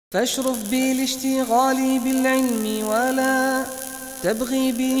فاشرف بالاشتغال بالعلم ولا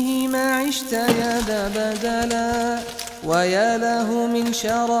تبغي به ما عشت يا ذا بدلا ويا له من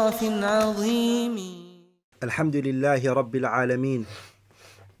شرف عظيم. الحمد لله رب العالمين،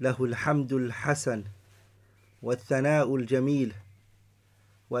 له الحمد الحسن والثناء الجميل،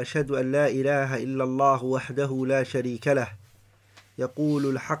 وأشهد أن لا إله إلا الله وحده لا شريك له يقول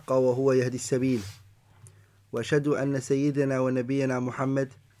الحق وهو يهدي السبيل، وأشهد أن سيدنا ونبينا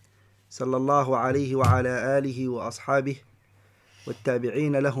محمد صلى الله عليه وعلى آله وأصحابه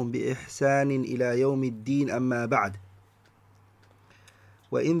والتابعين لهم بإحسان إلى يوم الدين أما بعد.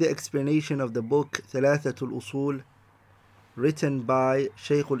 We're in the explanation of the book Thalaathatu Usool, written by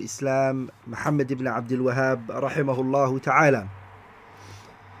Shaykh al-Islam Muhammad ibn Abdul Wahhab rahimahullah ta'ala.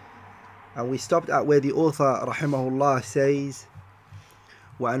 And we stopped at where the author rahimahullah says,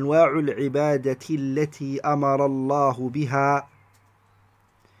 وأنواع العبادة التي أمر الله بها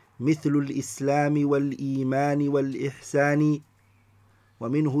مثل الإسلام والإيمان والإحسان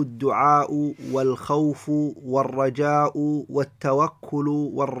ومنه الدعاء والخوف والرجاء والتوكل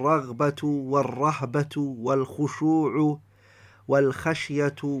والرغبة والرهبة والخشوع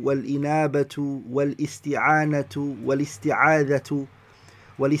والخشية والإنابة والاستعانة والاستعاذة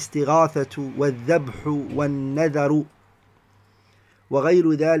والاستغاثة والذبح والنذر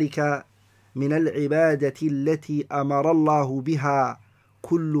وغير ذلك من العبادة التي أمر الله بها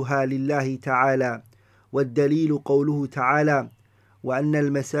كلها لله تعالى. والدليل قوله تعالى: وأن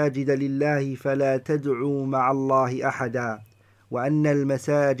المساجد لله فلا تدعوا مع الله أحدا، وأن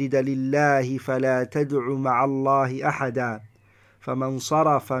المساجد لله فلا تدعوا مع الله أحدا، فمن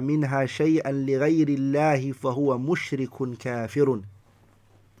صرف منها شيئا لغير الله فهو مشرك كافر.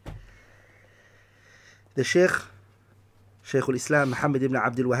 The Shaykh al-Islam Muhammad ibn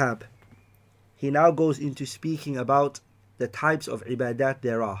Abdul Wahhab, he now goes into speaking about the types of ibadat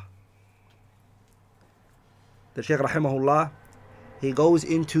there are. The Shaykh rahimahullah, he goes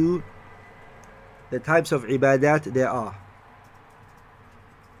into the types of ibadat there are.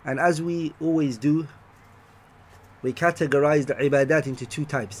 And as we always do, we categorize the ibadat into two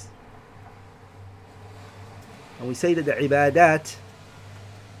types. And we say that the ibadat,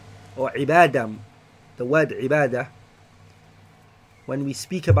 or ibadam, the word ibadah, when we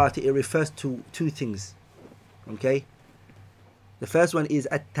speak about it, it refers to two things. Okay? The first one is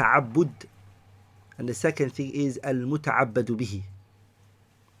at-ta'abbud, and the second thing is al-muta'abbadu bihi.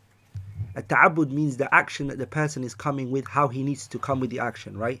 At-ta'abbud means the action that the person is coming with, how he needs to come with the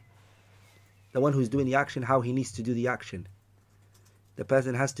action, right? The one who's doing the action, how he needs to do the action. The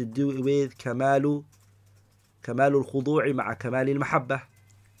person has to do it with kamalu al-khudu'i ma'a kamali al-mahabbah,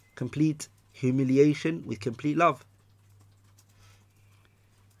 complete humiliation with complete love.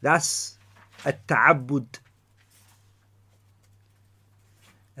 That's at-ta'abbud.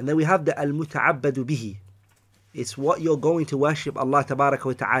 And then we have the al-muta'abbadu bihi. It's what you're going to worship Allah tabaraka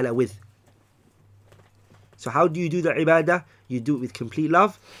wa ta'ala with. So how do you do the ibadah? You do it with complete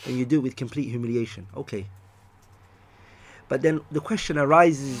love and you do it with complete humiliation. Okay. But then the question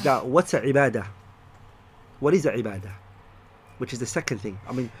arises that what's a ibadah? What is a ibadah? Which is the second thing.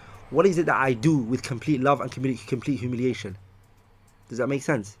 I mean, what is it that I do with complete love and complete humiliation? Does that make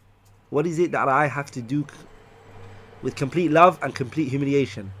sense? What is it that I have to do with complete love and complete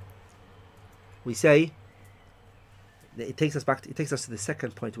humiliation? We say that it takes us to the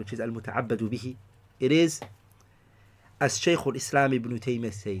second point, which is al-muta'abbadu bihi. It is, as Shaykh al-Islam Ibn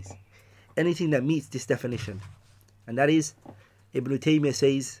Taymiyyah says, anything that meets this definition. And that is, Ibn Taymiyyah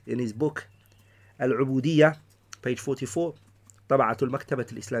says in his book Al-Ubudiyyah, page 44, Tab'atu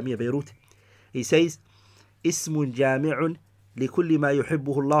al-Maktabat al-Islamiyya, Beirut, he says, اسم جامع لكل ما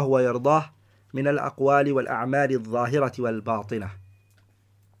يحبه الله ويرضاه من الأقوال والأعمال الظاهرة والباطنة.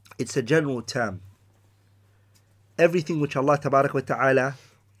 It's a general term. Everything which Allah tabarak wa ta'ala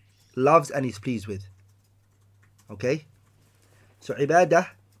loves and is pleased with. Okay? So ibadah,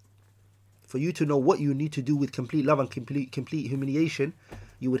 for you to know what you need to do with complete love and complete humiliation,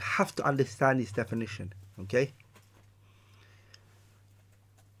 you would have to understand this definition. Okay?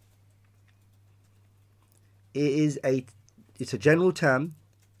 It's a general term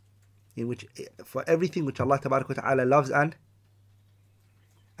in which, for everything which Allah tabarak wa ta'ala loves and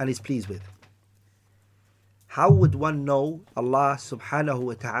is pleased with. How would one know Allah subhanahu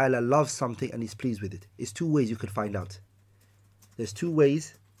wa ta'ala loves something and is pleased with it? It's two ways you could find out. There's two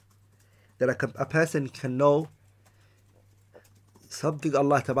ways that a person can know something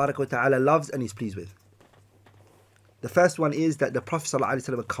Allah tabarak wa ta'ala loves and is pleased with. The first one is that the Prophet sallallahu alaihi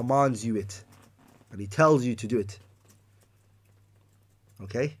wasallam commands you it, and he tells you to do it.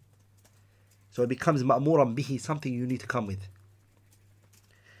 Okay? So it becomes ma'muran bihi, something you need to come with.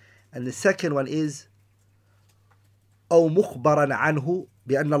 And the second one is أو مخبرا عنه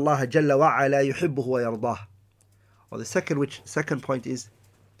بأن الله جل وعلا يحبه ويرضاه. Or the second point is,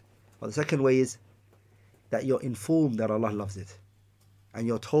 or the second way is that you're informed that Allah loves it, and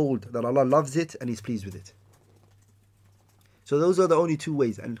you're told that Allah loves it and He's pleased with it. So those are the only two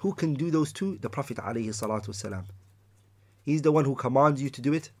ways. And who can do those two? The Prophet alayhi salatu wasalam. He's the one who commands you to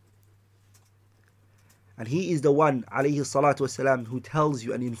do it, and he is the one alayhi salatu wasalam who tells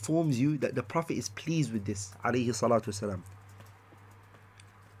you and informs you that the Prophet is pleased with this alayhi salatu wasalam.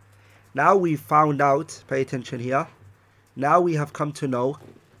 Now we've found out, pay attention here, now we have come to know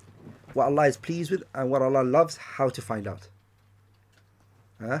what Allah is pleased with and what Allah loves, how to find out.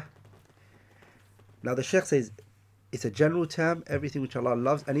 Now the Shaykh says it's a general term, everything which Allah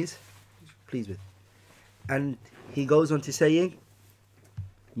loves and is pleased with. And he goes on to saying,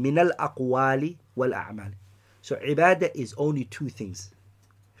 min al-aqwali wal-a'mal. So ibadah is only two things.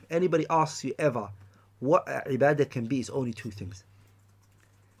 If anybody asks you ever what ibadah can be, it's only two things.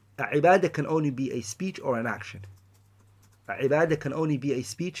 A ibadah can only be a speech or an action. A ibadah can only be a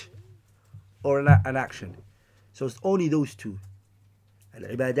speech or an action. So it's only those two.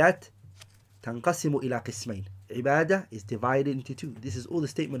 Al-ibadat tanqasimu ila qismain. Ibadah is divided into two. This is all the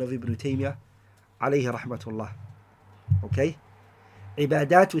statement of Ibn Taymiyyah alayhi rahmatullah. Okay?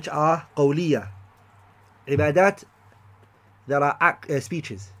 Ibadat which are qawliya. Ibadat that are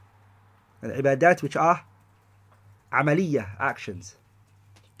speeches. And ibadat which are amaliya, actions.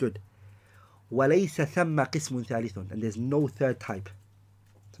 Good. وَلَيْسَ ثَمَّ قِسْمٌ ثَالِثٌ. And there's no third type.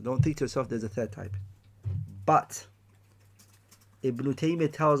 So don't think to yourself there's a third type. But Ibn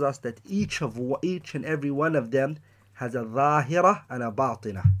Taymiyyah tells us that each and every one of them has a ظاهرة and a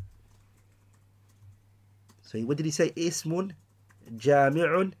باطنة. So what did he say? اسم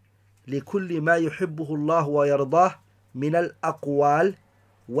جامع لكل ما يحبه الله ويرضاه من الأقوال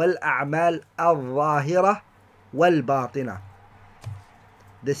والأعمال الظاهرة والباطنة.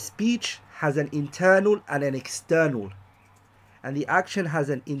 The speech has an internal and an external, and the action has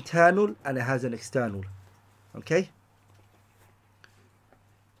an internal and it has an external. Okay?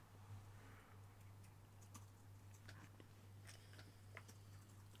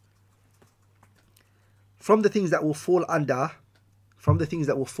 From the things that will fall under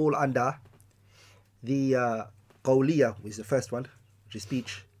the qawliya, which is the first one, which is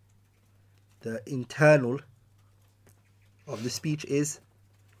speech, the internal of the speech is,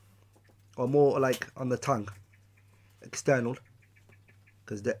 or more like on the tongue, external,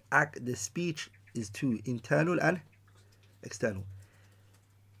 because the speech is two, internal and external.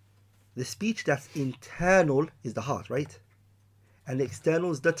 The speech that's internal is the heart, right? And the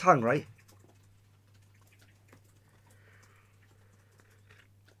external is the tongue, right?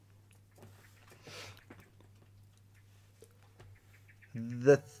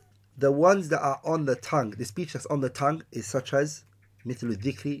 The ones that are on the tongue, the speech that's on the tongue is such as مثل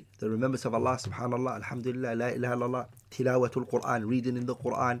الذكر, the remembrance of Allah, subhanallah, alhamdulillah, la ilaha illallah, tilawatul Quran, reading in the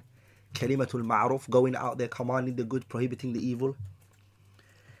Quran, kalimatul ma'ruf, going out there commanding the good, prohibiting the evil.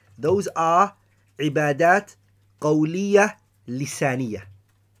 Those are ibadat qawliya lisaniya.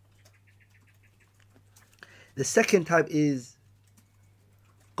 The second type is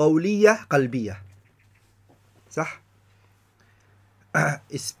qawliya qalbiya. Sah?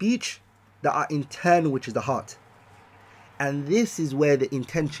 Is speech that are internal, which is the heart. And this is where the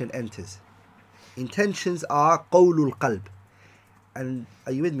intention enters. Intentions are qawlul qalb. And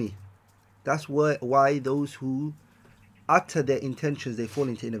are you with me? That's why those who utter their intentions, they fall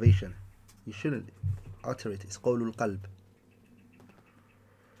into innovation. You shouldn't utter it. It's qawlul qalb.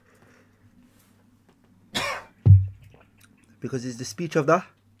 Because it's the speech of the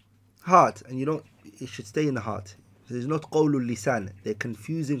heart, and it should stay in the heart. There's not qawlul lisan. They're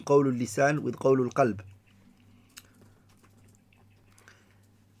confusing qawlul lisan with qawlul qalb.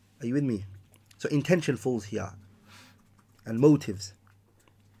 Are you with me? So intention falls here. And motives.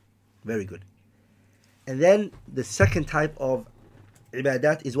 Very good. And then the second type of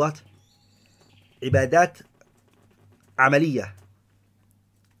ibadat is what? Ibadat amaliyah.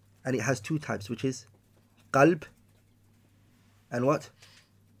 And it has two types, which is qalb and what?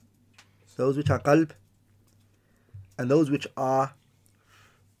 Those which are qalb and those which are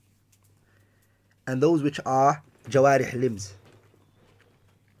jawarih, limbs.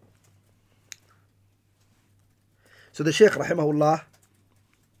 So the Shaykh rahimahullah,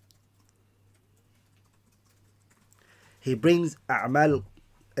 he brings a'mal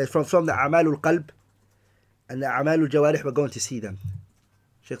from the a'malul qalb and the a'malul jawarih. We're going to see them.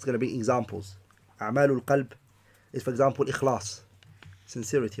 Shaykh's going to bring examples. A'malul qalb is, for example, ikhlas,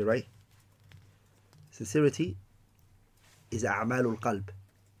 sincerity, right? Sincerity is a'malul qalb.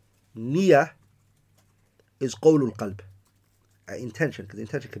 Niyyah is qawlul qalb. Intention, because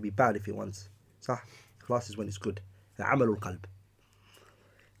intention can be bad if it wants. Sah? Ikhlas is when it's good. Amalul qalb.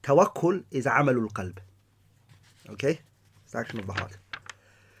 Tawakkul is amalul qalb. Okay? It's the action of the heart.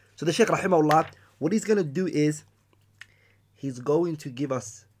 So the Shaykh rahimahullah, what he's going to do is, he's going to give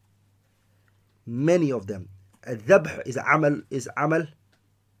us many of them. Al-dhabh is amalul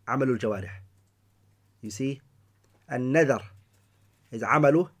jawarih. You see? Al-nadar is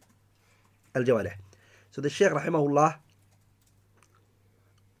amalu al-jawarih. So the Shaykh rahimahullah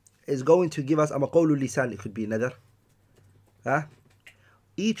is going to give us qawlul lisan, it could be nadar.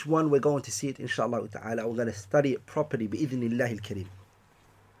 Each one we're going to see it inshallah ta'ala. We're going to study it properly bi'idhnillahi al-kareem.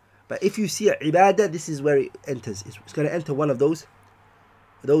 But if you see ibadah, this is where it enters. It's going to enter one of those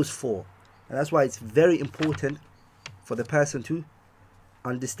four. And that's why it's very important for the person to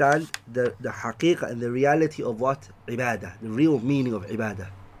understand the haqiqah and the reality of what ibadah, the real meaning of ibadah.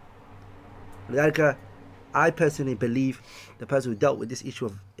 Like, I personally believe the person who dealt with this issue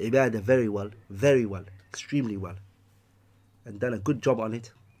of ibadah very well, extremely well, and done a good job on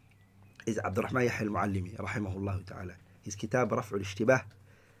it is AbdulRahman al-Muallimi rahimahullah ta'ala. His kitab رفع الاشتباه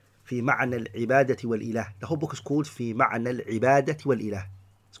في معنى العبادة والإله. The whole book is called في معنى العبادة والإله.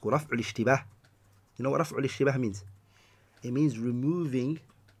 It's called رفع الاشتباه. You know what رفع الاشتباه means? It means removing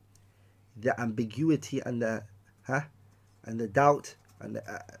the ambiguity and the doubt and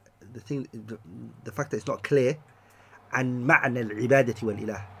the fact that it's not clear. عن معنى العبادة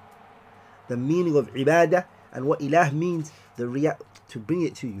والإله. The meaning of ibadah and what ilah means, to bring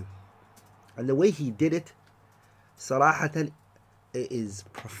it to you. And the way he did it, صراحة, it is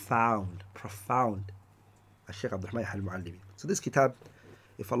profound. Shaykh AbdulRahman al-Muallimi. So this kitab,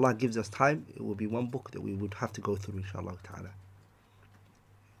 if Allah gives us time, it will be one book that we would have to go through, inshallah ta'ala.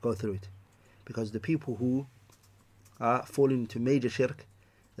 Go through it. Because the people who are falling into major shirk,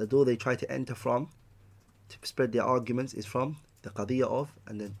 the door they try to enter from, to spread their arguments, is from the qadiyya of,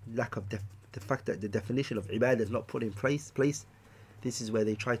 and the lack of the fact that the definition of ibadah is not put in place. This is where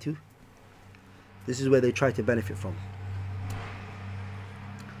they try to benefit from.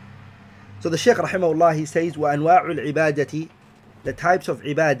 So the Shaykh rahimahullah, he says, وَأَنْوَاعُ الْعِبَادَةِ, the types of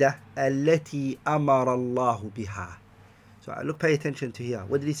ibadah, التي أمر الله بها. So pay attention to here.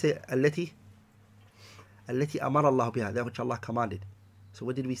 What did he say? التي أمر الله بها, that which Allah commanded. So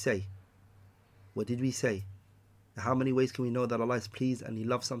what did we say? How many ways can we know that Allah is pleased and He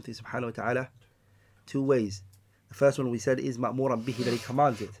loves something subhanahu wa ta'ala? 2 ways. The first one we said is ma'muran bihi, that He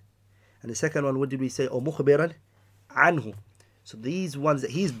commands it. And the second one, what did we say? Or mukhbiran anhu. So these ones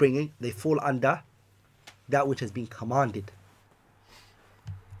that He's bringing, they fall under that which has been commanded.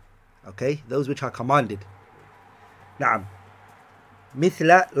 Okay? Those which are commanded. Na'am.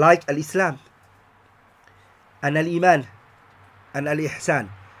 Mithla, like al-Islam. And al-Iman. And al-Ihsan.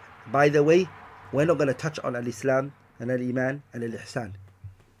 By the way, we're not going to touch on al-Islam and al-Iman and al-Ihsan.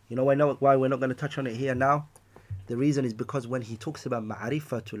 You know why we're not going to touch on it here now? The reason is because when he talks about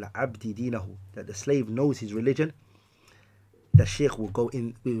ma'rifatu al-abdi dinahu, that the slave knows his religion, the Shaykh will go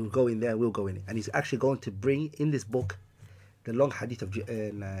in there, and he's actually going to bring in this book the long hadith of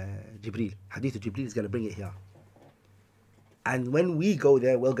Jibreel. Hadith of Jibreel is going to bring it here. And when we go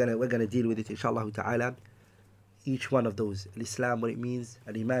there, we're gonna deal with it, inshallah ta'ala. Each one of those, al-Islam, what it means,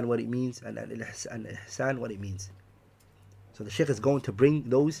 al-Iman, what it means, and al-Ihsan, what it means. So the Shaykh is going to bring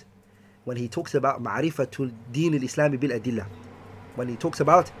those when he talks about ma'rifatul deen al-Islami bil adillah, when he talks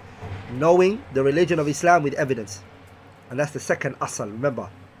about knowing the religion of Islam with evidence. And that's the second asal. Remember,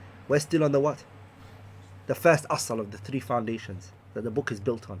 we're still on the what? The first asal of the 3 foundations that the book is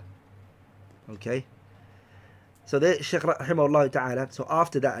built on. Okay? So there, Shaykh rahimahullah ta'ala, so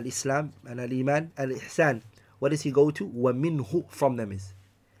after that, al-Islam and al-Iman and al-Ihsan, what does he go to? وَمِنْهُ, from them is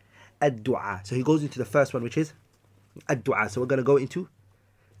ad-du'a. So he goes into the first one, which is ad-du'a. So we're going to go into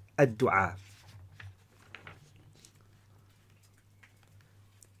ad-du'a.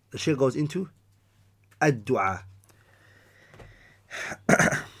 The Shaykh goes into ad-du'a.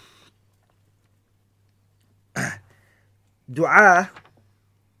 Du'a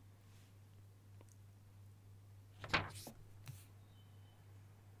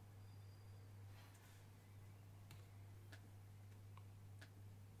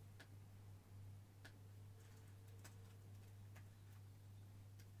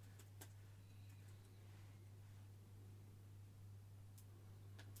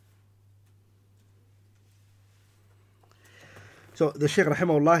So the Shaykh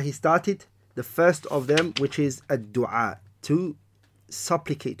rahimahullah, he started the first of them, which is a dua, to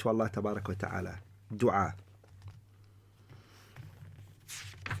supplicate to Allah tabarak wa ta'ala. Dua.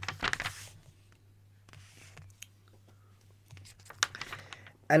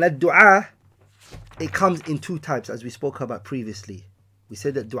 And ad-du'a, it comes in two types, as we spoke about previously. We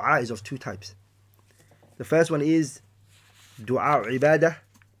said that dua is of two types. The first one is dua ibadah,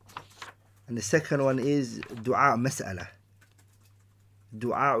 and the second one is dua mas'ala.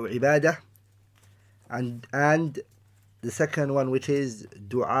 Dua ibadah, and the second one, which is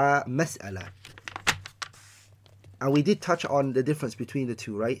dua mas'ala. And we did touch on the difference between the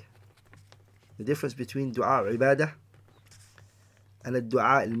two, right? The difference between dua ibadah and the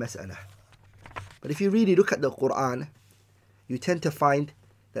dua al-mas'ala. But if you really look at the Quran, you tend to find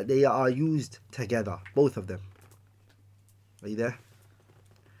that they are used together, both of them. Are you there?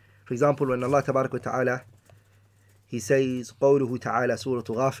 For example, when Allah Tabarak wa Ta'ala, He says, قوله تعالى سورة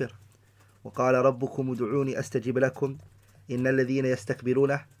غافر وقال ربكم ادعوني أستجب لكم إن الذين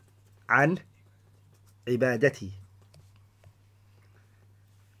يستكبرون عن عبادتي.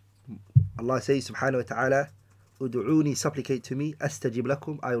 Allah says subhanahu wa ta'ala, ادعوني, supplicate to me, أستجب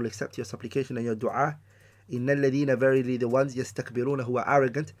لكم, I will accept your supplication and your dua. إن الذين, verily the ones, يستكبرون, who are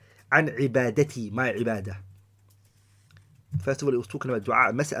arrogant, عن عبادتي, my ibadah. First of all, it was talking about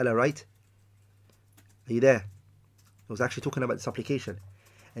dua, mas'ala, right? Are you there? It was actually talking about the supplication.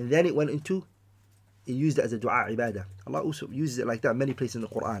 And then it went into, it used it as a dua ibadah. Allah also uses it like that in many places in the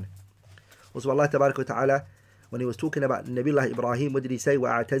Quran. Also Allah Tabarak wa Ta'ala, when He was talking about Nabiullah Ibrahim, what did He say?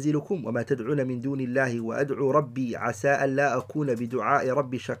 وَأَعْتَزِلُكُمْ وَمَا تَدْعُونَ مِن دُونِ اللَّهِ وَأَدْعُوا رَبِّي عَسَىٰ أَلَّا أَكُونَ بِدُعَاءِ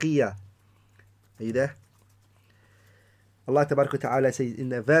رَبِّي شَقِيًّا. Are you there? Allah Tabarak wa Ta'ala says in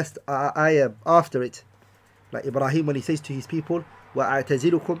the verse ayah after it, like Ibrahim when he says to his people,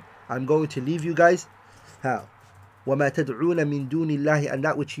 وَأَعْتَزِلُكُمْ, I'm going to leave you guys. How? وَمَا تَدْعُونَ مِن دُونِ اللَّهِ, and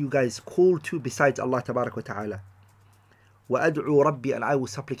that which you guys call to besides Allah Tabarak wa Ta'ala. وَأَدْعُوا رَبِّي, and I will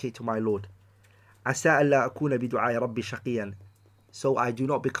supplicate to my Lord. عَسَىٰ أَلَّا أَكُونَ بِدُعَاءِ رَبِّي شَقِيًّا, so I do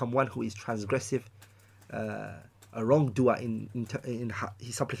not become one who is transgressive, a wrongdoer in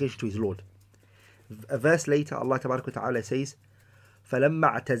his supplication to his Lord. A verse later, Allah Tabarak wa Ta'ala says,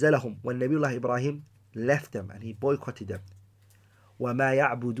 فَلَمَّا اعْتَزَلَهُمْ, when Nabiullah Ibrahim left them and he boycotted them, وَمَا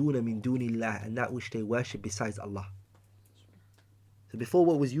يَعْبُدُونَ مِن دُونِ اللَّهِ, and that which they worship besides Allah. So before,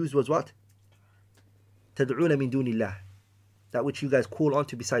 what was used was what? تَدْعُونَ مِن دُونِ اللَّهِ, that which you guys call on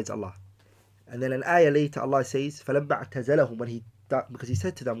to besides Allah. And then an ayah later, Allah says, فَلَمَّا اعْتَزَلَهُمْ, because He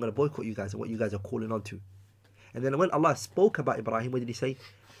said to them, I'm going to boycott you guys and what you guys are calling on to. And then when Allah spoke about Ibrahim, what did He say?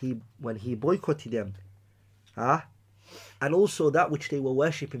 When He boycotted them, and also that which they were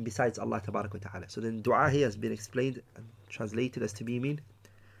worshipping besides Allah Tabarak wa Ta'ala. So then dua here has been explained and translated as to be mean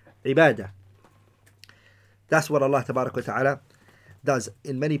ibadah. That's what Allah Tabarak wa Ta'ala does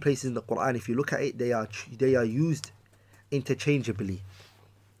in many places in the Quran. If you look at it, they are used interchangeably.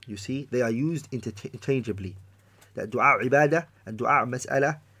 You see, they are used interchangeably. That dua ibadah and dua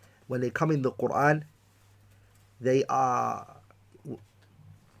mas'ala, when they come in the Quran, they are,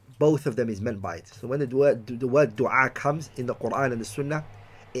 both of them is meant by it. So when the word dua comes in the Quran and the Sunnah,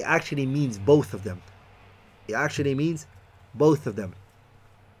 it actually means both of them. It actually means both of them.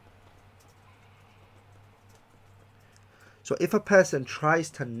 So if a person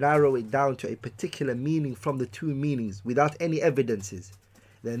tries to narrow it down to a particular meaning from the two meanings without any evidences,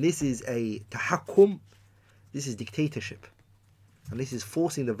 then this is a tahakkum, this is dictatorship. And this is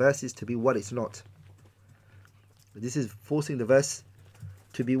forcing the verses to be what it's not. This is forcing the verse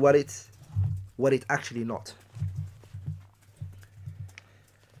to be what it's actually not.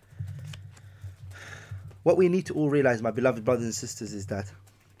 What we need to all realize, my beloved brothers and sisters, is that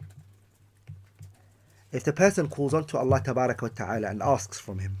if the person calls on to Allah Tabarak wa Ta'ala and asks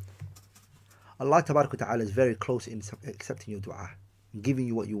from Him, Allah Tabarak wa Ta'ala is very close in accepting your dua, giving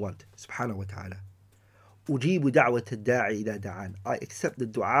you what you want, subhanahu wa ta'ala. أُجِيبُ دَعْوَةَ الدَّاعِ إِذَا دَعَانِ, I accept the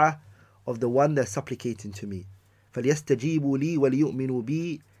dua of the one that's supplicating to me. فَلْيَسْتَجِيبُوا لِي وَلْيُؤْمِنُوا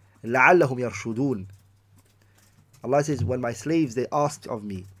بِي لَعَلَّهُمْ يَرْشُدُونَ. Allah says, when my slaves, they ask of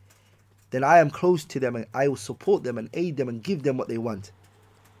me, then I am close to them and I will support them and aid them and give them what they want.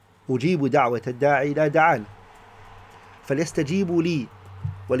 أُجِيبُ دَعْوَةَ الدَّاعِ إِذَا دَعَانِ فَلْيَسْتَجِيبُوا لِي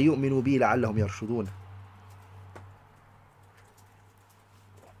وَلْيُؤْمِنُوا بِي لَعَلَّهُمْ يَرْشُدُونَ.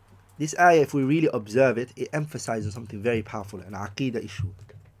 This ayah, if we really observe it, it emphasizes something very powerful, an aqeedah issue.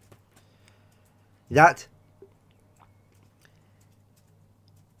 That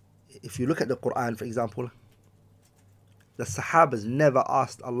if you look at the Quran, for example, the Sahabas never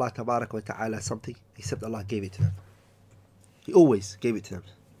asked Allah Tabarak wa Ta'ala something except Allah gave it to them. He always gave it to them.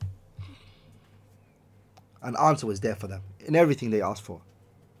 An answer was there for them in everything they asked for.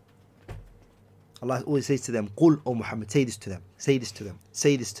 Allah always says to them, قُلْ, O Muhammad, say this to them, say this to them,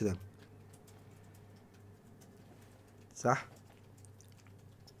 say this to them. Sah?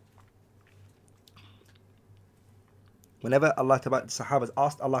 Whenever the Sahabas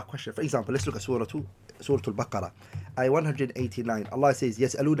asked Allah a question, for example, let's look at Surah Al-Baqarah, Ayah 189. Allah says,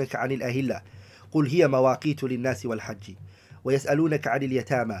 يَسْأَلُونَكَ عَنِ الْأَهِلَّةِ قُلْ هِيَ مَوَاقِيتُ لِلنَّاسِ وَالْحَجِّ وَيَسْأَلُونَكَ عَنِ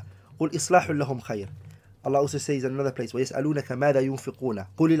الْيَتَامَى قُلْ إِصْلَاحٌ لَهُمْ خَيْرٌ. Allah also says in another place, وَيَسْأَلُونَكَ مَاذَا يُنْفِقُونَ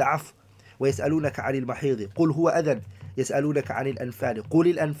قُلِ الْعَفْوَ وَيَسْأَلُونَكَ عَنِ الْمَحِيضِ قُلْ هُوَ أَذًى يَسْأَلُونَكَ عَنِ الْأَنْفَالِ قُلِ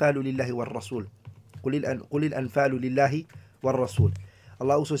الْأَنْفَالُ لِلَّهِ وَالرَّسُولِ قُلِ الْأَنْفَالُ لِلَّهِ وَالرَّسُولِ.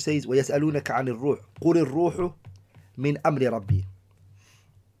 Allah also says, وَيَسْأَلُونَكَ عَنِ الرُّوحِ قُلِ الرُّوحُ مِنْ أَمْرِ رَبِّي.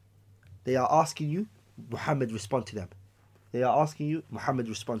 They are asking you, Muhammad respond to them. They are asking you, Muhammad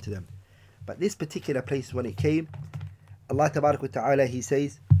respond to them. But this particular place, when it came, Allah Tabarak wa Ta'ala, He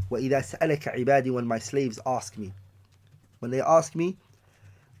says, وَإِذَا سَأَلَكَ عِبَادِي, when my slaves ask me. When they ask me,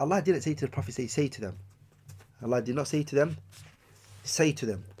 Allah didn't say to the Prophet, say to them. Allah did not say to them, say to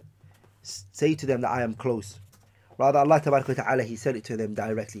them. Say to them that I am close. Rather, Allah Tabarak wa Ta'ala, He said it to them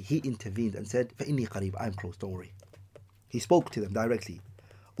directly. He intervened and said, فَإِنِّي قَرِيب, I am close, don't worry. He spoke to them directly.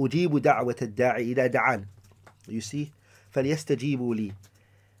 أُجِيبُ دَعْوَةَ الدَّاعِ إِذَا دَعَانِ. You see, فَلْيَسْتَجِيبُوا لِي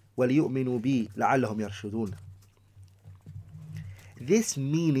وَلْيُؤْمِنُوا بِي لَعَلَّهُمْ يَرْشُدُونَ. This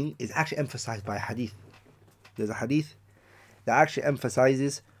meaning is actually emphasized by a hadith. There's a hadith that actually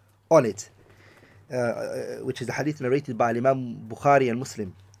emphasizes on it, which is a hadith narrated by Imam Bukhari and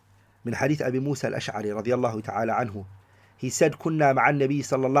Muslim. من حديث أبي موسى الأشعري رضي الله تعالى عنه. He said, كنا مع النبي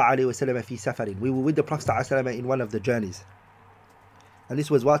صلى الله عليه وسلم في سفر. We were with the Prophet صلى الله عليه وسلم in one of the journeys. And this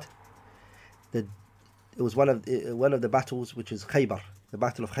was what? It was one of the battles, which is Khaybar, the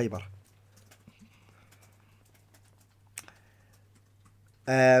Battle of Khaybar.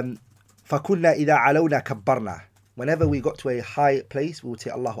 فَكُنَّا إِذَا عَلَوْنَا كَبَّرْنَا. Whenever we got to a high place, we would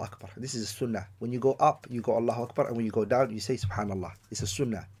say Allahu Akbar. This is a sunnah. When you go up, you go Allahu Akbar, and when you go down, you say Subhanallah. It's a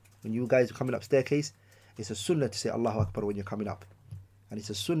sunnah. When you guys are coming up staircase, it's a sunnah to say Allahu Akbar when you're coming up. And it's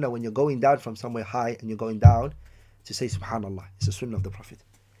a sunnah when you're going down from somewhere high and you're going down to say Subhanallah. It's a sunnah of the Prophet.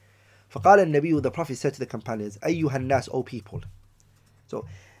 فَقَالَ النَّبِيُّ, the Prophet said to the companions, أَيُّهَا النَّاسُ, O people. So,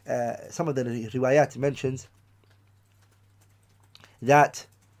 some of the riwayat mentions that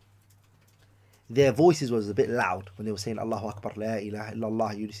their voices was a bit loud when they were saying Allahu Akbar, La ilaha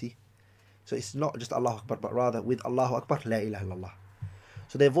illallah, you see. So it's not just Allahu Akbar, but rather with Allahu Akbar, La ilaha illallah.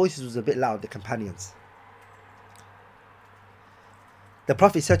 So their voices was a bit loud, the companions. The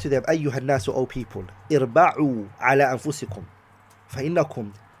Prophet said to them, أَيُّهَا النَّاسُ, O people, إِرْبَعُوا عَلَى أَنفُسِكُمْ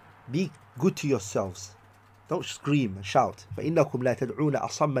فَإِنَّكُمْ, be good to yourselves. Don't scream and shout. فَإِنَّكُمْ لَا تَدْعُونَ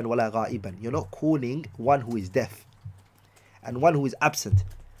أَصَمًّا وَلَا غَائِبًا. You're not calling one who is deaf and one who is absent.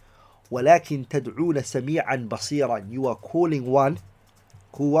 وَلَكِنْ تَدْعُونَ سَمِيعًا بَصِيرًا. You are calling one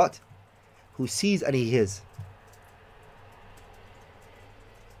who what? Who sees and he hears.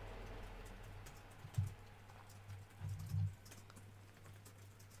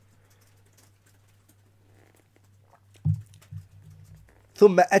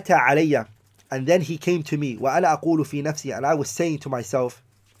 ثُمَّ أَتَى عَلَيَّ, and then he came to me. وَأَنَا أَقُولُ فِي نَفْسِي, and I was saying to myself,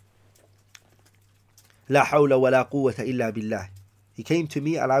 لَا حَوْلَ وَلَا قُوَّةَ إِلَّا بِاللَّهِ. He came to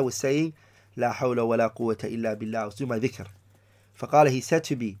me and I was saying, لا حول ولا قوة إلا بالله. I was doing my dhikr. فقال, he said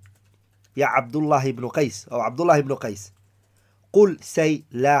to me, يا عبد الله بن قيس, or Abdullah ibn Qais, قل, say,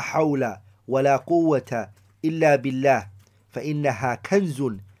 لا حول ولا قوة إلا بالله فإنها كنز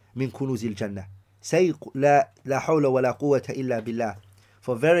من كنوز الجنة. Say, لا حول ولا قوة إلا بالله,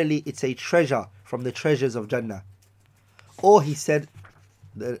 for verily it's a treasure from the treasures of Jannah. Or he said,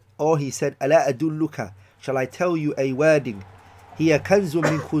 ألا أدلك, shall I tell you a wording? هي كنز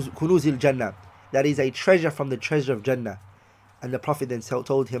من كنوز الجنة, that is a treasure from the treasure of Jannah. And the Prophet then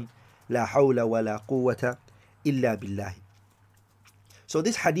told him, لا حول ولا قوة إلا بالله. So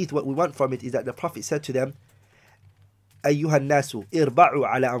this hadith, what we want from it is that the Prophet said to them, أيها الناس اربعوا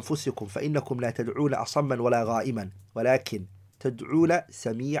على أنفسكم فإنكم لا تدعون أصما ولا غائما ولكن تدعون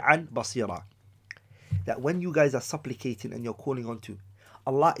سميعا بصيرا. That when you guys are supplicating and you're calling on to,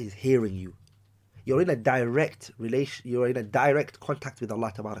 Allah is hearing you. You're in a direct relation, you're in a direct contact with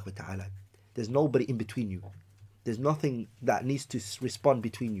Allah Tabarak wa Ta'ala. There's nobody in between you. There's nothing that needs to respond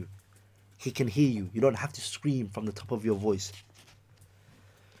between you. He can hear you. You don't have to scream from the top of your voice.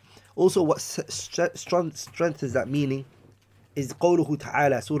 Also, what strengthens that meaning is قوله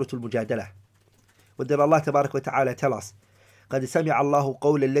تعالى, Surah Al-Mujadalah. What did Allah Tabarak wa Ta'ala tell us? قد سمع الله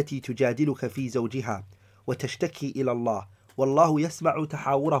قول التي تجادلك في زوجها وتشتكي إلى الله والله يسمع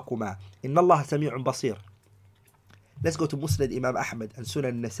تحاوركما إن الله سميع بصير. Let's go to Musnad Imam Ahmad and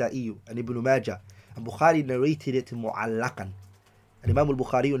Sunan Nasa'i and Ibn Majah. And Bukhari narrated it mu'allaqan. And Imam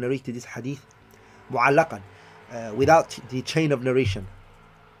al-Bukhari narrated this hadith mu'allaqan, without the chain of narration.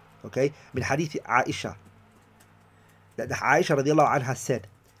 Okay? من hadith Aisha. That Aisha radiallahu anha said,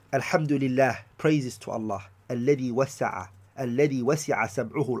 Alhamdulillah, praises to Allah. الذي وسع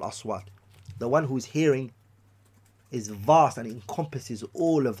سمعه الأصوات. The one whose hearing is vast and encompasses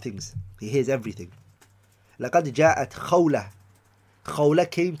all of things. He hears everything. لقد جاءت خولة. Khawla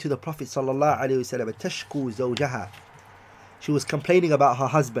came to the Prophet sallallahu alaihi wasallam تشكو زوجها. She was complaining about her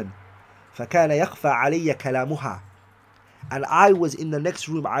husband. فكان يخفى علي كلامها. And I was in the next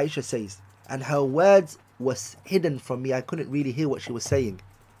room, Aisha says, and her words was hidden from me. I couldn't really hear what she was saying.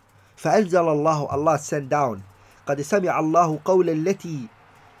 فأنزل الله, Allah sent down, قد سمع الله قول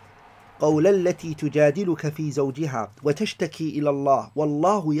التي تجادلك في زوجها وتشتكي إلى الله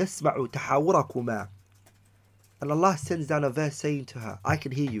والله يسمع تحاوركما. And Allah sends down a verse saying to her, I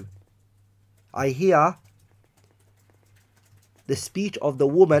can hear you. I hear the speech of the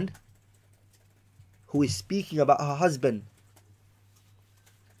woman who is speaking about her husband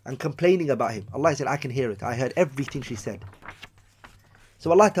and complaining about him. Allah said, I can hear it. I heard everything she said.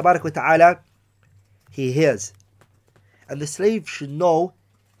 So Allah Tabarak wa Ta'ala, He hears. And the slave should know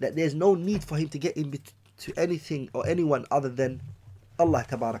that there's no need for him to get into anything or anyone other than Allah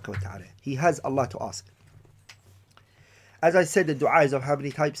Tabarak wa Ta'ala. He has Allah to ask. As I said, the dua is of how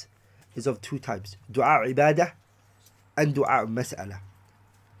many types? Is of two types. Dua ibadah and dua mas'ala.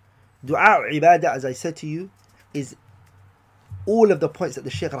 Dua ibadah, as I said to you, is all of the points that the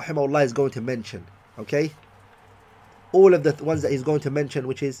Shaykh rahimahullah is going to mention. Okay? All of the ones that he's going to mention,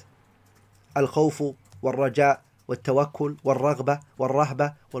 which is al-khawfu, wal-raja, wal-tawakkul, wal-raghba,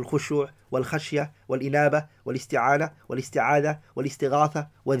 wal-rahba, wal-khushu' wal-khashya, wal-inaba, wal-isti'ana, wal-isti'adha, wal-istighatha,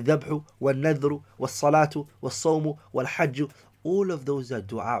 wal-dhabhu, wal-nadhru, wal-salatu, wal-sawmu, wal-hajju. All of those are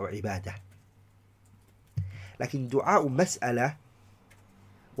dua ibadah. Like in dua mas'ala,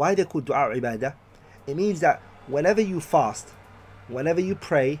 why they called dua ibadah? It means that whenever you fast, whenever you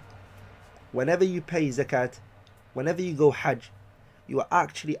pray, whenever you pay zakat, whenever you go hajj, you are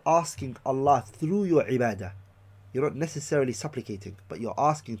actually asking Allah through your ibadah. You're not necessarily supplicating, but you're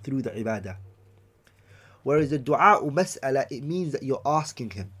asking through the ibadah. Whereas the dua mas'ala, it means that you're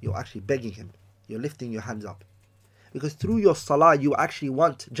asking Him, you're actually begging Him, you're lifting your hands up. Because through your salah, you actually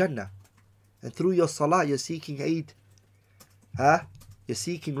want Jannah. And through your salah, you're seeking aid. You're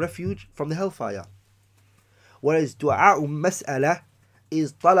seeking refuge from the hellfire. Whereas dua mas'ala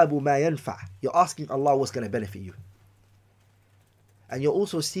is talabu ma yanfa'. You're asking Allah what's going to benefit you. And you're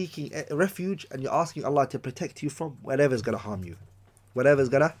also seeking refuge, and you're asking Allah to protect you from whatever's going to harm you. Whatever's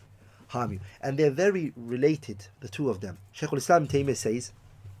going to harm you. And they're very related, the two of them. Shaykh al-Islam Taymiyyah says,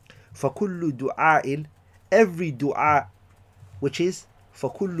 فَكُلُّ دُعَاءٍ, every dua, which is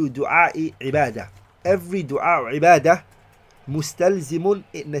فَكُلُّ دُعَاءِ عِبَادَةٍ, every dua ibadah, mustalzimun,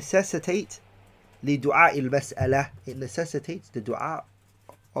 it necessitates لدعاء المسألة, it necessitates the dua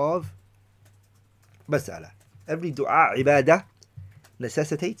of mas'ala. Every dua ibadah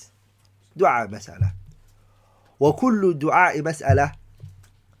necessitates dua mas'ala. وكل دعاء مسألة,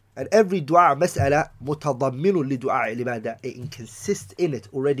 and every dua mas'ala متضمن لدعاء العبادة, it consists in it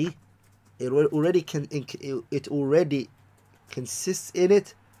already. It already consists in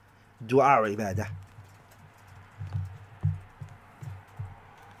it dua ibadah.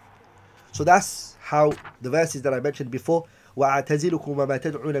 So that's how the verses that I mentioned before, وَأَعْتَزِلُكُمْ وَمَا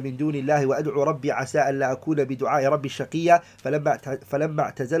تَدْعُونَ مِن دُونِ اللَّهِ وَأَدْعُو رَبِّي عَسَىٰ أَلَّا أَكُونَ بِدُعَاءِ رَبِّي شَقِيًّا فَلَمَّا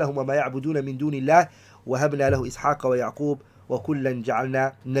اعْتَزَلَهُمْ وَمَا يَعْبُدُونَ مِن دُونِ اللَّهِ وَهَبْنَا لَهُ إِسْحَاقَ وَيَعْقُوبَ وَكُلًّا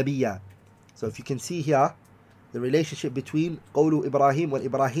جَعَلْنَا نَبِيًّا. So if you can see here the relationship between قول Ibrahim, when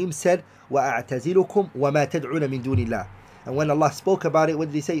Ibrahim said وَأَعْتَزِلُكُمْ وَمَا تَدْعُونَ مِن دُونِ اللَّهِ, and when Allah spoke about it, what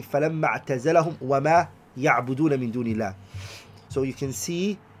did He say? فَلَمَّا اعْتَزَلَهُمْ وَمَا يَعْبُدُونَ مِن دُونِ اللَّهِ. So you can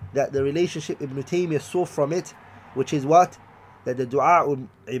see that the relationship Ibn Taymiyyah saw from it, which is what? That the dua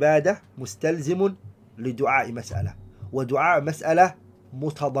ibadah mustalzimun li dua mas'ala, wa dua mas'ala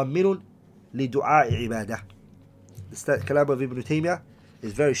mutadamminun li dua ibadah. The kalam of Ibn Taymiyyah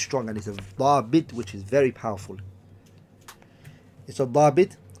is very strong, and it's a dhabit which is very powerful. It's a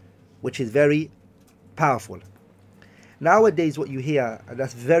dhabit which is very powerful. Nowadays what you hear, and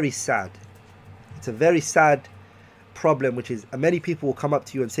that's very sad, it's a very sad problem, which is many people will come up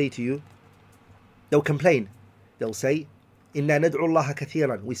to you and say to you, they'll complain, they'll say, inna nad'u Allah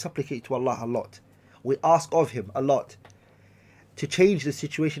kathiran, we supplicate to Allah a lot, we ask of Him a lot to change the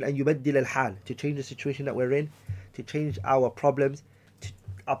situation, and yubaddil al-hal, to change the situation that we're in, to change our problems, to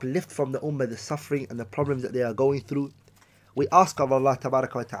uplift from the ummah the suffering and the problems that they are going through. We ask of Allah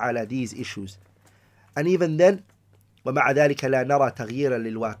tabaraka wa ta'ala these issues, and even then وَمَعَ ذَلِكَ لَا نَرَى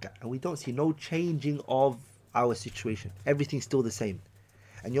تَغْيِيرًا لِلْوَاقِعِ, and we don't see no changing of our situation. Everything's still the same.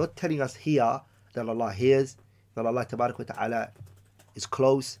 And you're telling us here that Allah hears, that Allah tabarak wa ta'ala is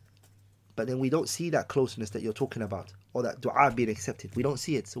close, but then we don't see that closeness that you're talking about, or that dua being accepted. We don't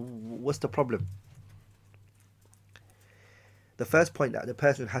see it. So what's the problem? the first point that the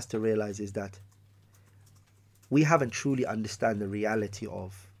person has to realize is that we haven't truly understood the reality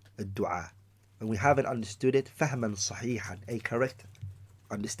of a dua. And we haven't understood it fahman sahihan, a correct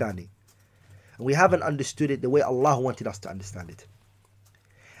understanding. And we haven't understood it the way Allah wanted us to understand it.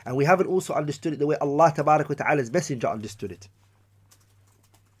 And we haven't also understood it the way Allah Tabarak wa Ta'ala's messenger understood it.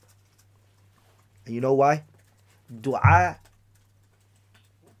 And you know why? Dua,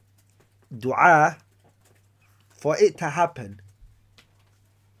 for it to happen,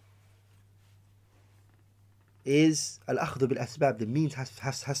 is al-akhdhu bil-asbab. The means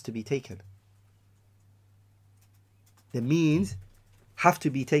has to be taken. The means have to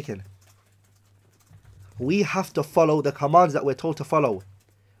be taken. We have to follow the commands that we're told to follow.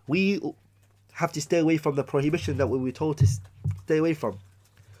 We have to stay away from the prohibition that we were told to stay away from.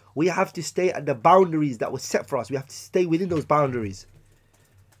 We have to stay at the boundaries that were set for us. We have to stay within those boundaries.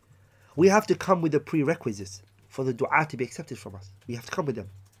 We have to come with the prerequisites for the dua to be accepted from us. We have to come with them.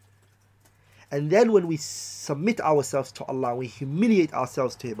 And then when we submit ourselves to Allah, we humiliate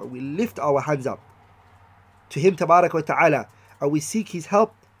ourselves to Him, and we lift our hands up to Him Tabarak wa Ta'ala, and we seek His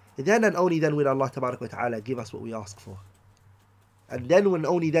help, then and only then will Allah Tabarak wa Ta'ala give us what we ask for. And then and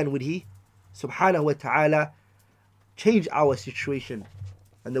only then would He Subhanahu wa Ta'ala change our situation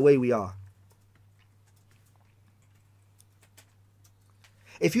and the way we are.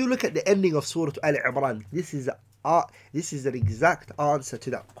 If you look at the ending of Surah Al-Imran, this is an exact answer to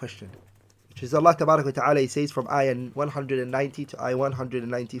that question. Which is Allah Tabarak wa Ta'ala, He says from ayah 190 to ayah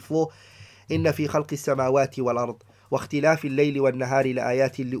 194, إِنَّ فِي خَلْقِ السَّمَاوَاتِ وَالْأَرْضِ وَاخْتِلَافِ اللَّيْلِ وَالنَّهَارِ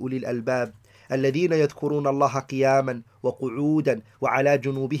لَآيَاتٍ لِأُولِي الْأَلْبَابِ الذين يذكرون الله قياما وقعودا وعلى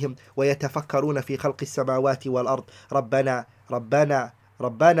جنوبهم ويتفكرون في خلق السماوات والأرض ربنا ربنا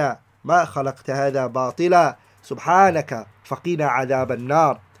ربنا ما خلقت هذا باطلا سبحانك فقنا عذاب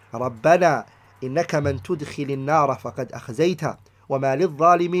النار ربنا إنك من تدخل النار فقد أخزيته وما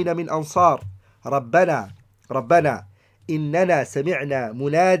للظالمين من أنصار ربنا ربنا إننا سمعنا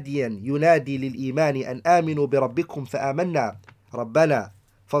مناديا ينادي للإيمان أن آمنوا بربكم فآمنا ربنا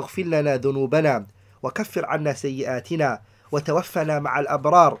فاغفر لنا ذنوبنا وكفر عنا سيئاتنا وتوفنا مع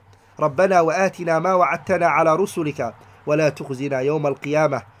الأبرار ربنا وآتنا ما وعدتنا على رسلك ولا تخزنا يوم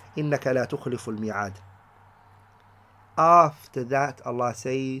القيامة إنك لا تخلف الميعاد. After that, Allah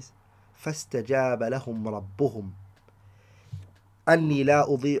says, فاستجاب لهم ربهم أني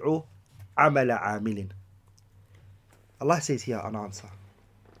لا أضيع عمل عامل. Allah says here an answer.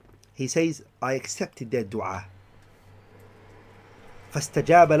 He says, I accepted their dua.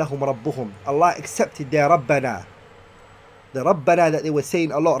 فاستجاب لهم ربهم. Allah accepted their ربنا. The ربنا that they were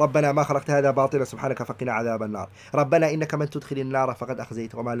saying, Allah ربنا ما خلقت هذا باطلا سبحانك فقنا عذاب النار ربنا إنك من تدخل النار فقد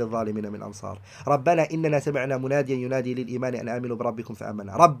أخزيت وما للظالمين من أنصار ربنا إننا سمعنا مناديا ينادي للإيمان أن آمنوا بربكم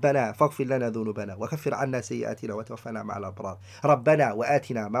فآمنا ربنا فاغفر لنا ذنوبنا وكفر عنا سيئاتنا وتوفنا مع الأبرار ربنا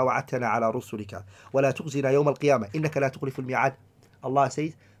وآتنا ما وعدتنا على رسلك ولا تخزنا يوم القيامة إنك لا تخلف الميعاد. Allah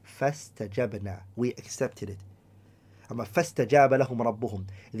says فاستجبنا, we accepted it. أما فاستجاب لهم ربهم,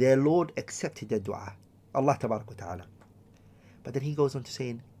 their Lord accepted their dua. Allah تبارك وتعالى. But then He goes on to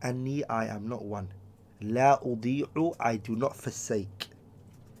saying, Anni, I am not one. La udi'u, I do not forsake.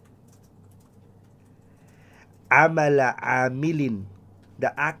 Amala amilin,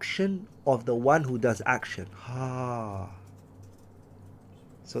 the action of the one who does action.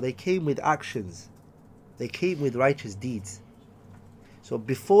 So they came with actions. They came with righteous deeds. So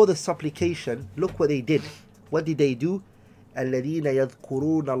before the supplication, look what they did. What did they do? الذين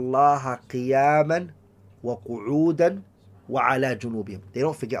يذكرون الله قياما وقعودا وعلى جنوبهم. They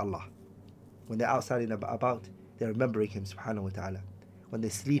don't forget Allah. When they're outside and about, they're remembering Him Subhanahu wa Ta'ala. When they're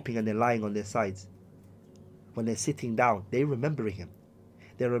sleeping and they're lying on their sides, when they're sitting down, they're remembering Him.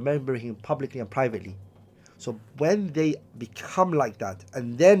 They're remembering Him publicly and privately. So when they become like that,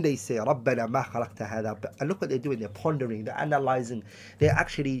 and then they say, رَبَّنَا مَا خَلَقْتَ هَذَا, and look what they're doing, they're pondering, they're analyzing, they're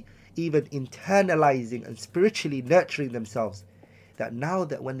actually even internalizing and spiritually nurturing themselves. That now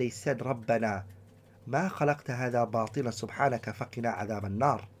that when they said, رَبَّنَا ما خلقت هذا باطلا سبحانك فقنا عذاب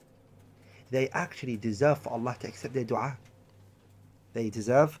النار, they actually deserve for Allah to accept their dua. They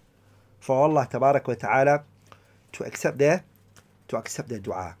deserve for Allah Tabarak wa Ta'ala to accept their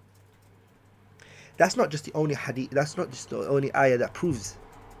dua. That's not just the only hadith, that's not just the only ayah that proves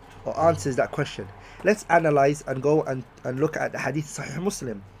or answers that question. Let's analyze and go and look at the hadith Sahih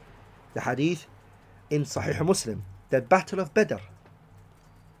Muslim. The hadith in Sahih Muslim, the Battle of Badr.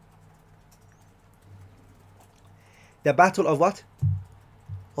 The battle of what?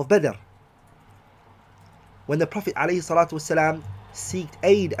 Of Badr. When the Prophet ﷺ seeked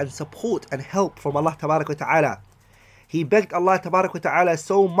aid and support and help from Allah Tabarak wa Ta'ala, he begged Allah Tabarak wa Ta'ala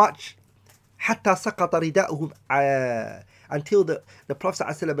so much حتى سقط رداؤه until the Prophet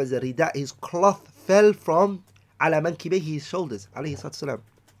ﷺ, his cloth fell from ala mankibayhi, his shoulders, alayhi salatu wasalam.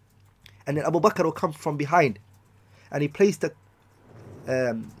 And then Abu Bakr will come from behind, and he placed the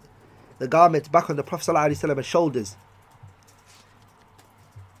garment back on the Prophet ﷺ's shoulders.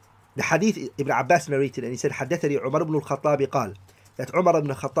 The hadith Ibn Abbas narrated, and he said, حدثني عمر بن الخطاب قال, that Umar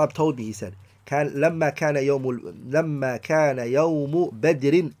ibn al-Khattab told me, he said, لما كان يوم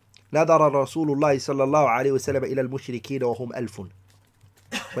بدر نظر رسول الله صلى الله عليه وسلم إلى المشركين وهم ألف.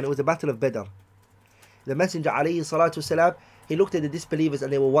 When it was the battle of Badr, the Messenger عليه الصلاة والسلام, he looked at the disbelievers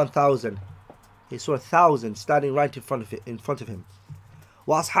and they were 1,000. He saw 1,000 standing right in front of him.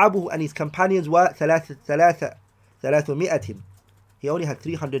 وأصحابه, and his companions were ثلاثمائة. He only had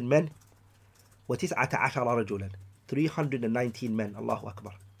 300 men. وتسعة عشر رجلا, 319 men. Allahu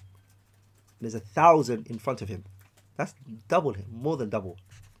Akbar. There's 1,000 in front of him. That's double him, more than double.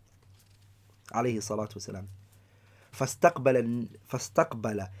 عليه الصلاة والسلام.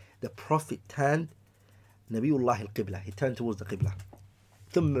 فاستقبل, the Prophet turned نبي الله القبلة. He turned towards the Qibla.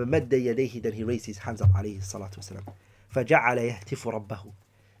 ثم مد يديه, then he raised his hands up عليه الصلاة والسلام. فجعل يهتف ربه.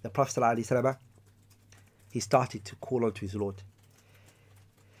 The Prophet صلى الله عليه وسلم, he started to call unto his Lord.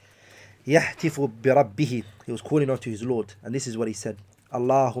 يهتف بربه. He was calling unto his Lord, and this is what he said.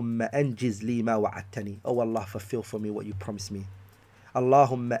 اللهم أنجز لي ما وعدتني. Oh Allah, fulfill for me what you promised me.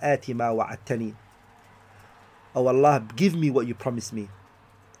 اللهم آت ما وعدتني. Oh Allah, give me what you promised me.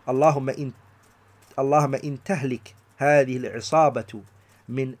 اللهم إن تهلك هذه العصابة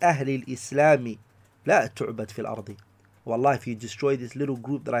من أهل الإسلام لا تعبد في الأرض. Oh Allah, if you destroy this little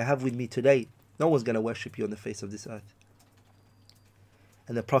group that I have with me today, no one's going to worship you on the face of this earth.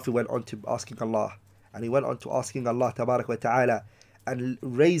 And the Prophet went on to asking Allah, and he went on to asking Allah Tabarak wa Ta'ala, and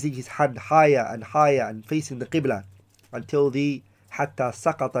raising his hand higher and higher and facing the Qibla, until the حتى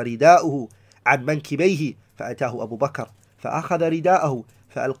سقط رداؤه عن منكبيه فأتاه أبو بكر فأخذ رداءه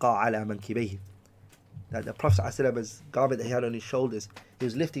فألقى على منكبيه. That the Prophet ﷺ's garment that he had on his shoulders, he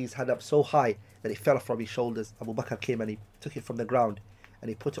was lifting his hand up so high that it fell from his shoulders. Abu Bakr came and he took it from the ground and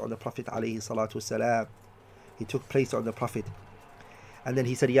he put it on the Prophet ﷺ. He took place on the Prophet. And then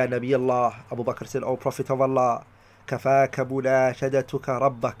he said, Ya Nabi Allah. Abu Bakr said, O Prophet of Allah, كفاك مناشدتك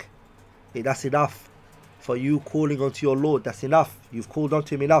ربك. That's enough for you calling unto your Lord. That's enough. You've called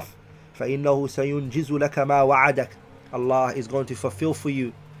unto him enough. فإنه سينجز لك ما وعدك. Allah is going to fulfill for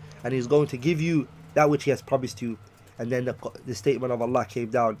you, and He's going to give you that which He has promised you. And then the statement of Allah came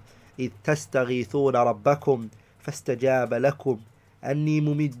down. إذ تستغيثون ربكم فاستجاب لكم أني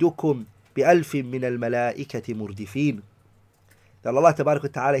ممدكم بألف من الملائكة مردفين. That Allah Tabarak wa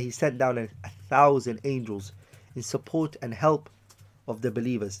Ta'ala, He sent down 1,000 angels in support and help of the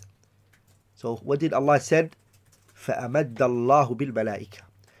believers. So what did Allah said? فَأَمَدَّ اللَّهُ بِالْمَلَائِكَةِ.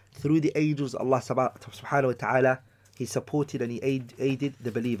 Through the angels, Allah Subhanahu wa Ta'ala, He supported and He aided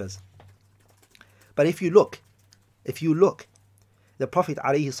the believers. But if you look, the Prophet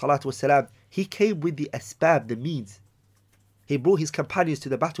alayhi salatu wasalam, he came with the asbab, the means. He brought his companions to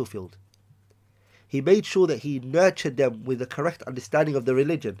the battlefield. He made sure that he nurtured them with the correct understanding of the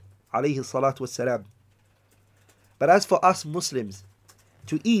religion, alayhi salatu wasalam. But as for us Muslims,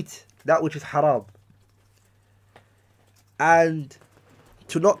 to eat that which is haram, and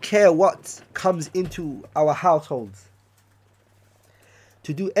to not care what comes into our households,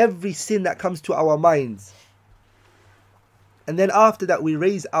 to do every sin that comes to our minds, and then after that we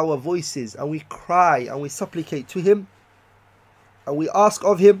raise our voices and we cry and we supplicate to Him and we ask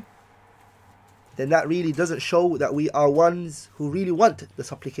of Him, then that really doesn't show that we are ones who really want the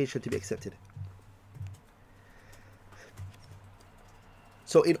supplication to be accepted.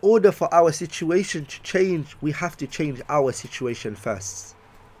 So in order for our situation to change, we have to change our situation first.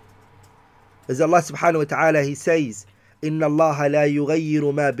 As Allah subhanahu wa ta'ala, He says, إِنَّ اللَّهَ لَا يُغَيِّرُ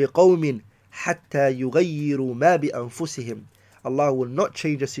مَا بِقَوْمٍ حَتَّى يُغَيِّرُوا مَا بِأَنفُسِهِمْ. Allah will not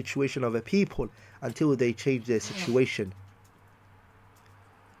change the situation of a people until they change their situation.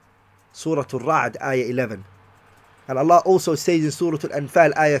 Surah Al-Ra'd, Ayah 11. And Allah also says in Surah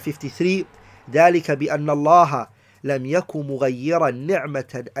Al-Anfal, Ayah 53, ذَلِكَ بِأَنَّ اللَّهَ لم يكن مغيرا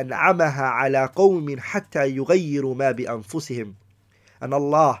نعمة أنعمها على قوم حتى يغيروا ما بأنفسهم. And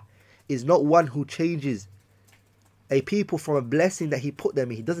Allah is not one who changes a people from a blessing that He put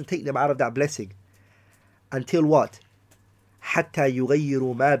them in. He doesn't take them out of that blessing until what? حتى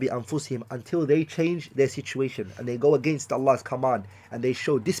يغيروا ما بأنفسهم, until they change their situation and they go against Allah's command and they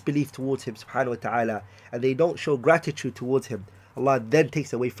show disbelief towards Him subhanahu wa ta'ala, and they don't show gratitude towards Him. Allah then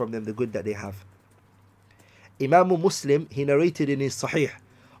takes away from them the good that they have. Imam Muslim, he narrated in his Sahih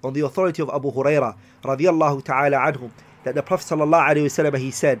on the authority of Abu Hurairah radiyallahu ta'ala anhu, that the Prophet sallallahu alayhi wa sallam, he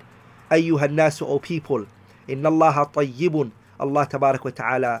said, أيها الناس, O people, Inna Allah tayyibun. Allah tabarak wa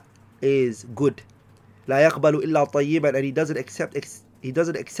ta'ala is good. La yaqbalu illa tayyiban, and He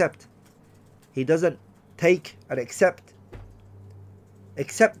doesn't take and accept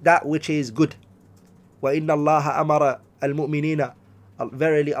except that which is good. Wa inna Allah amara al-mu'minina.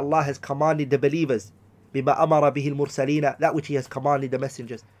 Verily Allah has commanded the believers. Bima amara bihi al-mursalina, that which He has commanded the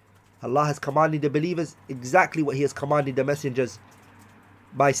messengers. Allah has commanded the believers exactly what He has commanded the messengers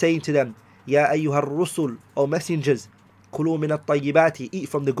by saying to them, Ya ayyuhar rusul, O messengers, kulu min at-tayyibati, eat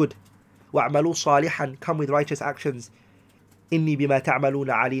from the good. Wa'malu salihan, come with righteous actions. Inni bima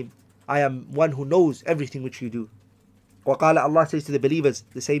ta'maluna alim, I am one who knows everything which you do. وقال, Allah says to the believers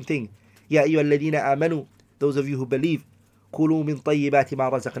the same thing. Ya ayyuhal ladina amanu, those of you who believe, kulu min tayyibati ma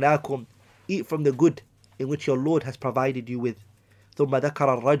razaqnakum, eat from the good in which your Lord has provided you with. ثم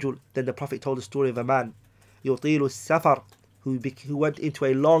ذكر الرجل, then the Prophet told the story of a man, يطيل السفر, who went into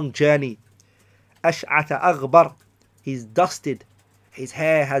a long journey. أشعث أغبر, he's dusted, his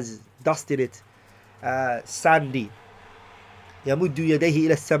hair has dusted it, sandy. يمد يديه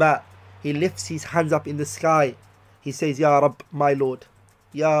إلى السماء, he lifts his hands up in the sky. He says, Ya Rabb, my Lord.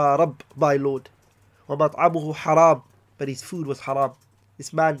 Ya Rabb, my Lord. ومطعمه حرام, but his food was haram.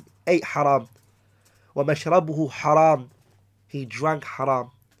 This man ate haram. ومشربه حرام, he drank haram.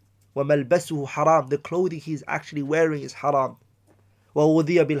 وملبسه حرام, the clothing he's actually wearing is haram.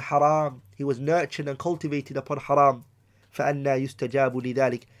 ووضي بالحرام, he was nurtured and cultivated upon haram. فأنا يستجاب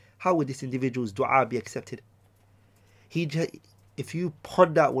لذلك, how would this individual's dua be accepted? If you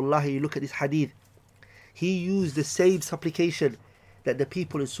ponder, wallahi, you look at this hadith, he used the same supplication that the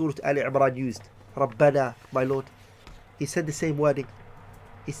people in Surah Al-Imran used. Rabbana, my Lord. He said the same wording.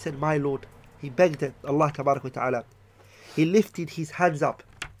 He said, my Lord. He begged Allah Tabarak wa Ta'ala. He lifted his hands up.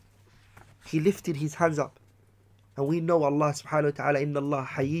 He lifted his hands up. And we know Allah Subhanahu wa Ta'ala, Inna Allah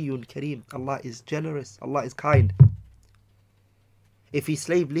Hayyun Kareem. Allah is generous. Allah is kind. If his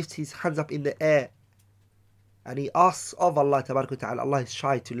slave lifts his hands up in the air and he asks of Allah Tabarak wa Ta'ala, Allah is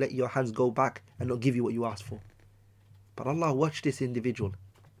shy to let your hands go back and not give you what you asked for. But Allah watched this individual.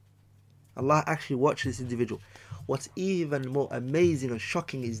 Allah actually watched this individual. What's even more amazing and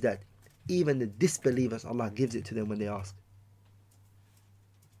shocking is that even the disbelievers, Allah gives it to them when they ask.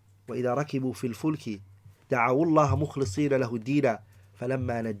 وَإِذَا رَكِبُوا فِي الْفُلْكِ دَعَوُوا اللَّهَ مُخْلِصِينَ لَهُ الدِّينَ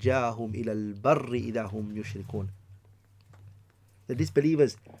فَلَمَّا نَجَّاهُمْ إِلَى الْبَرِّ إِذَا هُمْ يُشْرِكُونَ. The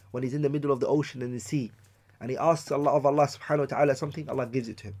disbelievers, when he's in the middle of the ocean and the sea, and he asks Allah of Allah subhanahu wa ta'ala something, Allah gives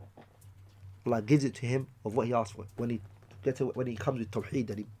it to him. Allah gives it to him of what he asked for. When he comes with tawheed,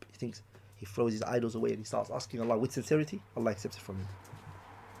 and he thinks, he throws his idols away and he starts asking Allah with sincerity, Allah accepts it from him.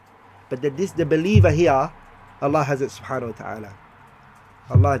 But the believer here, Allah has it subhanahu wa ta'ala.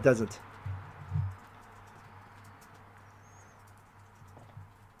 Allah doesn't.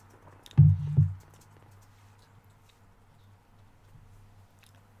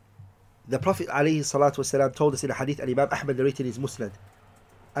 The Prophet ﷺ told us in a hadith, and Imam Ahmad narrated his Musnad,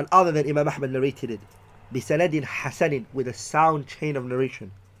 and other than Imam Ahmad narrated it, بِسَنَدٍ حَسَنٍ, with a sound chain of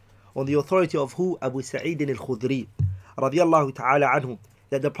narration, on the authority of who? Abu Sa'id al-Khudri radiyallahu ta'ala anhu,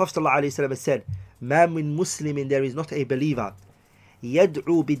 that the Prophet ﷺ said, مَا مِن مُسْلِمٍ, there is not a believer,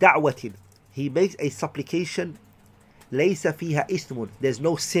 يَدْعُو بِدَعْوَةٍ, he makes a supplication, لَيْسَ فِيهَا إِثْمٌ, there's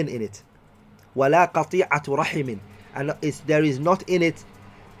no sin in it, وَلَا قَطِيعَةُ رَحِمٍ, and there is not in it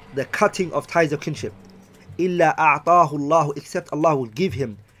the cutting of ties of kinship, إِلَّا أَعْطَاهُ اللَّهُ, except Allah will give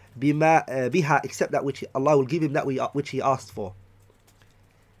him, biha, except that which Allah will give him that which he asked for.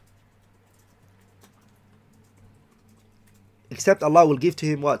 Except Allah will give to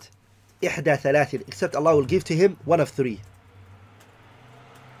him what? إِحْدَى ثَلَاثٍ, except Allah will give to him one of three.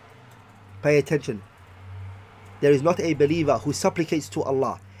 Pay attention. There is not a believer who supplicates to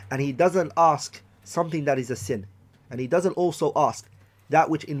Allah and he doesn't ask something that is a sin, and he doesn't also ask that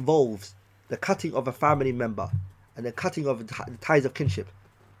which involves the cutting of a family member and the cutting of the ties of kinship.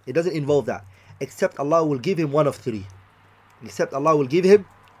 It doesn't involve that, except Allah will give him one of three. Except Allah will give him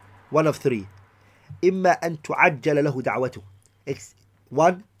one of three. إِمَّا أَن تُعَجَّلَ لَهُ دَعْوَتُهُ,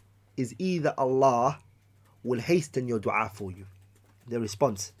 one is either Allah will hasten your dua for you, the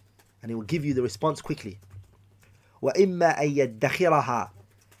response, and He will give you the response quickly. وَإِمَّا أَن يَدَّخِرَهَا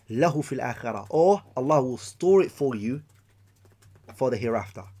لَهُ فِي الْآخِرَةِ, or Allah will store it for you for the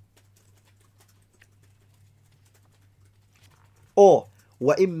hereafter. Or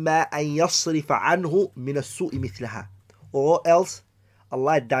وَإِمَّا أَن يَصْرِفَ عَنْهُ مِنَ السُّوءِ مِثْلَهَا, or else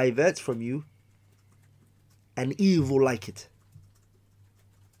Allah diverts from you an evil like it.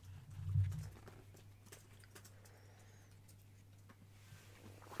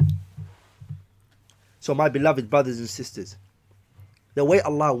 So my beloved brothers and sisters, the way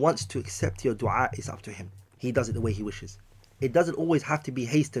Allah wants to accept your dua is up to Him. He does it the way He wishes. It doesn't always have to be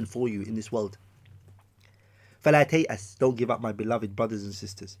hastened for you in this world. فَلَا تَيْأَسْ. Don't give up, my beloved brothers and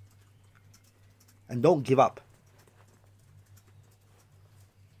sisters. And don't give up.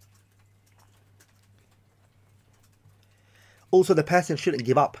 Also, the person shouldn't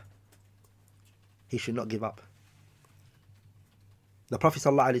give up. He should not give up. The Prophet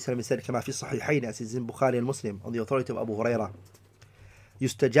ﷺ said, كما في الصحيحين, as is in Bukhari and Muslim, on the authority of Abu Hurairah,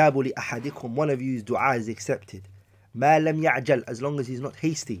 يُسْتَجَابُ لِأَحَدِكُمْ. One of you's dua is accepted. مَا لَمْ يَعْجَلْ. As long as he's not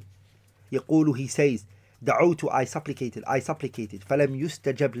hasty. يقول, he says, دعوت, I supplicated. فَلَمْ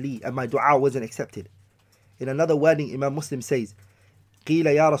يُسْتَجَبْ لِي. And my dua wasn't accepted. In another wording, Imam Muslim says, قِيلَ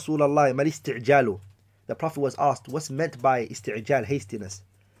يَا رَسُولَ اللَّهِ مَا الْإِسْتِعْجَالُ. The Prophet was asked, what's meant by isti'jal, hastiness?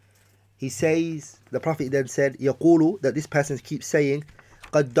 He says, the Prophet then said, يقول, that this person keeps saying,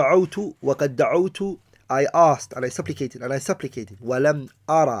 قَدْ دَعَوْتُ وَقَدْ دَعَوْتُ. I asked and I supplicated and I supplicated. وَلَمْ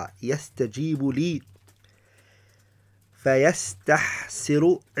أَرَى يَسْتَجِيبُ لِي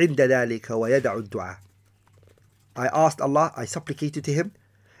فَيَسْتَحْسِرُ عِنْدَ ذَلِكَ وَيَدَعُ الدُّعَى. I asked Allah, I supplicated to Him,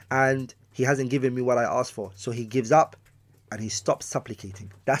 and He hasn't given me what I asked for. So He gives up and He stops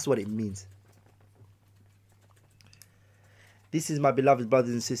supplicating. That's what it means. This is, my beloved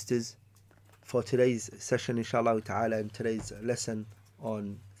brothers and sisters, for today's session, inshallah ta'ala, and today's lesson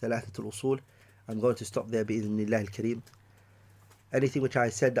on Thalaathatu Al Usool. I'm going to stop there, bi'idhnillah al-kareem. Anything which I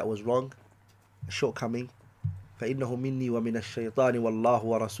said that was wrong, a shortcoming, فَإِنَّهُ مِنِّي وَمِنَ الشَّيْطَانِ وَاللَّهُ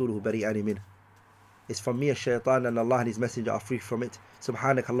وَرَسُولُهُ بَرِيئَانِ مِنْهُ. It's from me, a shaitan, and Allah and His Messenger are free from it.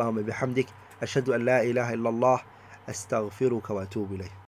 سبحانك اللهم بحمدك أشهد أن لا إله إلا الله أستغفرك وأتوب إليك.